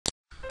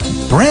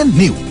brand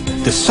new,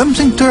 the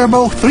Samsung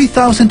Turbo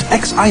 3000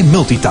 Xi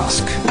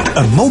Multitask.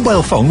 A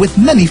mobile phone with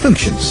many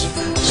functions,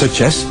 such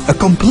as a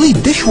complete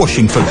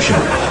dishwashing function.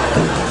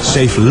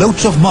 Save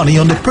loads of money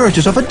on the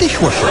purchase of a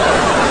dishwasher.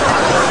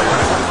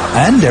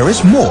 And there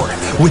is more.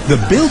 With the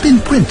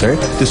built-in printer,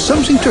 the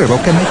Samsung Turbo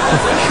can make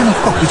professional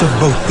copies of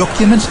both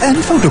documents and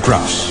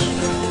photographs.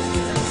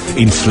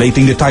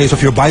 Inflating the tires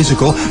of your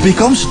bicycle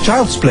becomes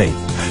child's play.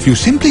 You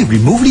simply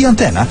remove the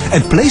antenna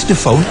and place the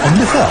phone on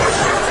the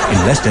valve.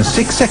 In less than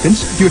 6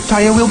 seconds, your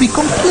tire will be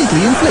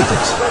completely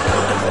inflated.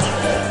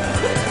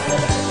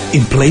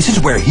 In places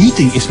where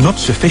heating is not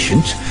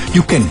sufficient,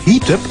 you can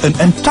heat up an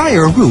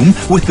entire room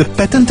with the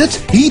patented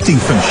heating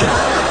function.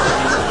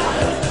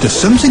 The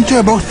Samsung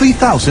Turbo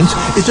 3000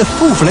 is a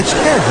full-fledged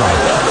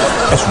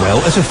hairdryer, as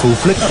well as a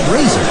full-fledged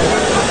razor.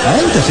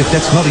 And as if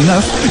that's not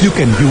enough, you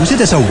can use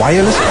it as a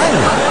wireless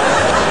iron.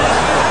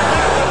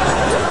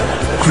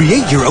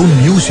 Create your own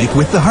music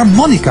with the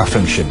harmonica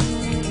function.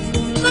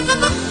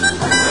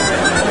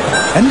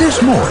 And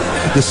there's more.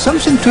 The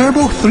Samsung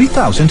Turbo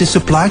 3000 is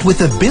supplied with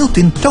a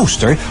built-in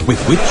toaster with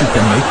which you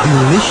can make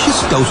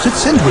delicious toasted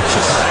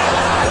sandwiches.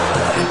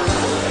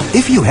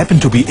 If you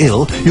happen to be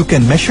ill, you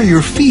can measure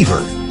your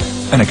fever.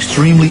 An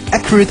extremely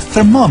accurate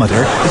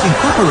thermometer is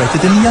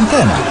incorporated in the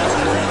antenna.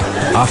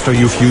 After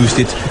you've used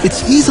it,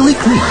 it's easily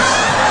cleaned.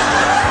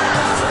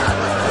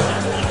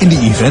 In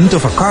the event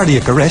of a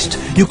cardiac arrest,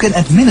 you can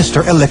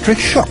administer electric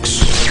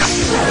shocks.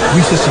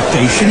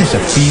 Resuscitation is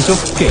a piece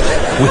of cake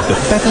with the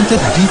patented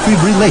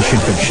defibrillation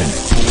function.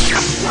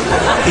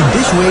 In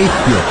this way,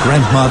 your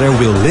grandmother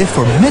will live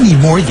for many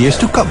more years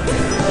to come.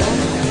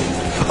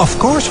 Of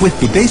course, with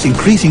today's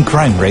increasing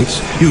crime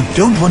rates, you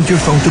don't want your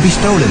phone to be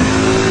stolen.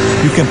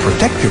 You can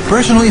protect your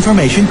personal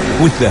information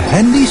with the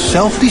handy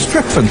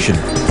self-destruct function.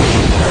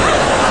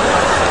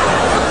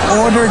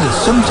 Order the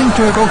Samsung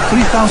Turbo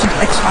 3000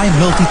 Xi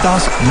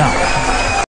Multitask now.